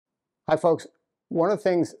Hi, folks. One of the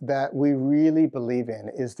things that we really believe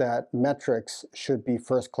in is that metrics should be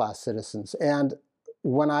first-class citizens. And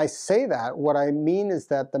when I say that, what I mean is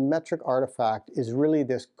that the metric artifact is really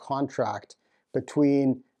this contract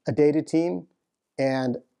between a data team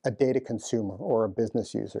and a data consumer or a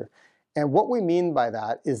business user. And what we mean by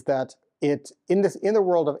that is that in the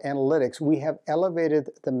world of analytics, we have elevated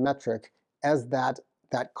the metric as that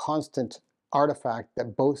constant artifact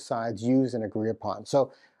that both sides use and agree upon.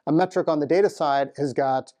 So a metric on the data side has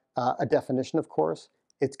got a definition, of course.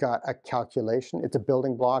 It's got a calculation. It's a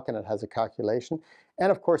building block and it has a calculation.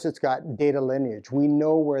 And of course, it's got data lineage. We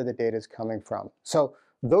know where the data is coming from. So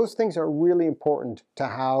those things are really important to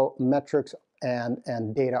how metrics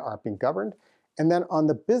and data are being governed. And then on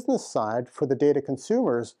the business side, for the data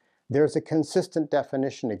consumers, there's a consistent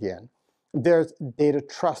definition again. There's data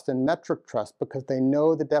trust and metric trust because they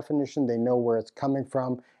know the definition, they know where it's coming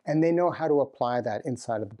from, and they know how to apply that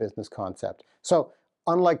inside of the business concept. So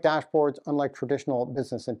unlike dashboards, unlike traditional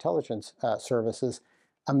business intelligence services,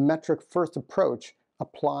 a metric-first approach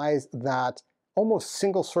applies that almost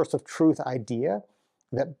single source of truth idea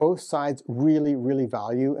that both sides really, really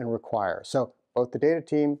value and require. So both the data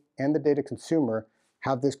team and the data consumer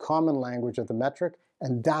have this common language of the metric,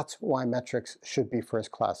 and that's why metrics should be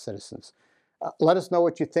first-class citizens. Let us know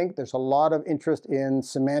what you think. There's a lot of interest in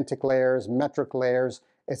semantic layers, metric layers.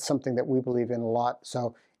 It's something that we believe in a lot.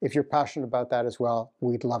 So if you're passionate about that as well,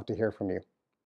 we'd love to hear from you.